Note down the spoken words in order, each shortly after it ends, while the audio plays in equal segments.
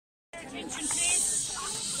attention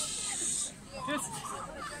please. Just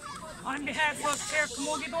on behalf of Clare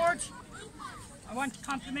Camogie Board, I want to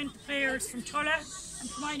compliment the players from Tulla and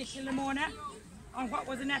from Kilnamona on what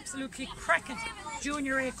was an absolutely cracking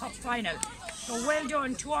Junior A Cup final. So well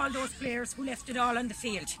done to all those players who left it all on the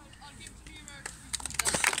field.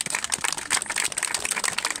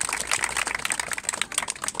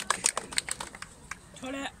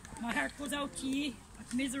 Tulla, my heart goes out to you. I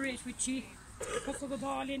commiserate with you. Hook of a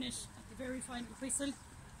ball in it at the very final whistle.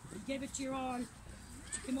 You gave it to your all. You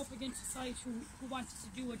came up against a side who wanted to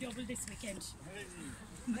do a double this weekend.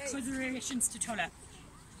 Commiserations to Tulla.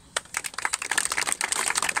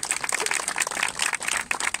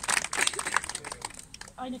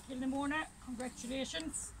 Kilnamona,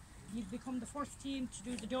 congratulations. You've become the first team to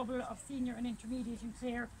do the double of senior and intermediate in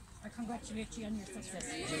Clare. I congratulate you on your success.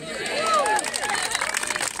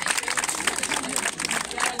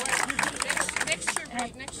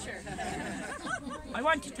 Next year. I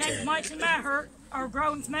want to thank Michael Maher, our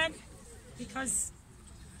groundsman, because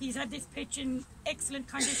he's had this pitch in excellent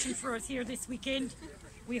condition for us here this weekend.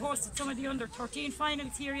 We hosted some of the under-13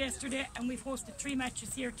 finals here yesterday, and we've hosted 3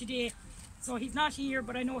 matches here today. So he's not here,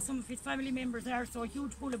 but I know some of his family members are, so a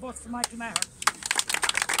huge pull of bus for Michael Maher.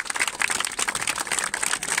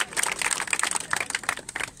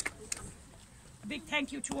 A big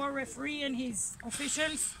thank you to our referee and his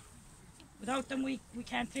officials. Without them we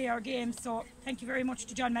can't play our game, so thank you very much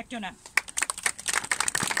to John McDonough.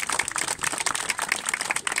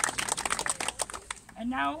 And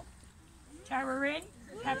now, Tara Rynne,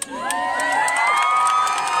 captain of the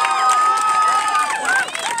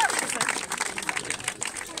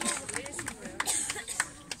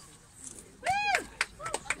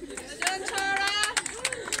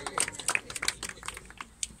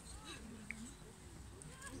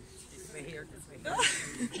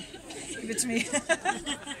Give it to me.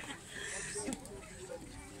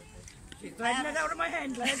 She's gliding it out of my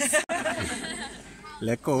hand, lads.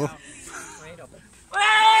 Let go.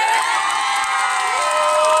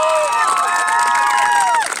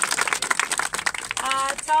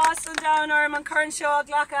 Toss and down Armand Kernshaw,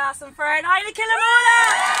 Glockass and Fern, Kilnamona!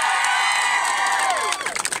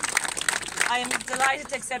 I am delighted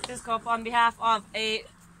to accept this cup on behalf of a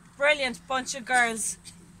brilliant bunch of girls.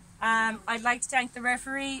 I'd like to thank the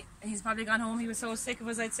referee. He's probably gone home. He was so sick of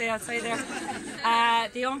us, I'd say, outside there.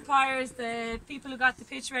 The umpires, the people who got the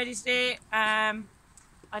pitch ready today.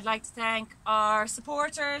 I'd like to thank our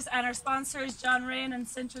supporters and our sponsors, John Rynne and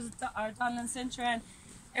Donlan Sintra, and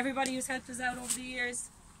everybody who's helped us out over the years.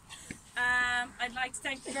 I'd like to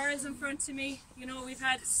thank the girls in front of me. You know, we've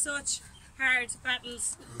had such hard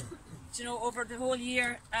battles, you know, over the whole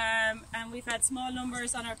year, and we've had small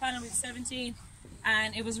numbers on our panel. We've 17.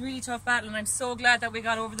 And it was a really tough battle, and I'm so glad that we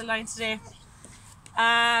got over the line today.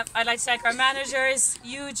 I'd like to thank our managers,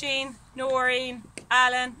 Eugene, Noreen,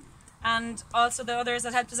 Alan, and also the others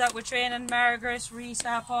that helped us out with training, Margaret,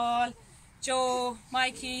 Rita, Paul, Joe,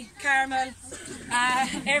 Mikey, Carmel,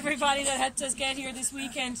 everybody that helped us get here this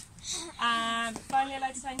weekend. Finally, I'd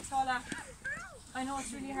like to thank Tulla. I know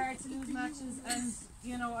it's really hard to lose matches, and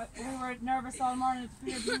you know, we were nervous all morning at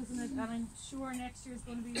the fear of losing it, and I'm sure next year is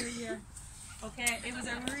going to be your year. Okay, it was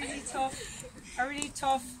a really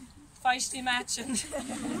tough, feisty match, and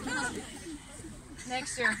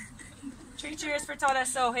next year. 3 cheers for Tulla.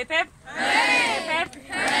 So hip hip, hip hip,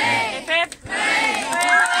 hip hip, hip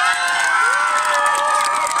hip.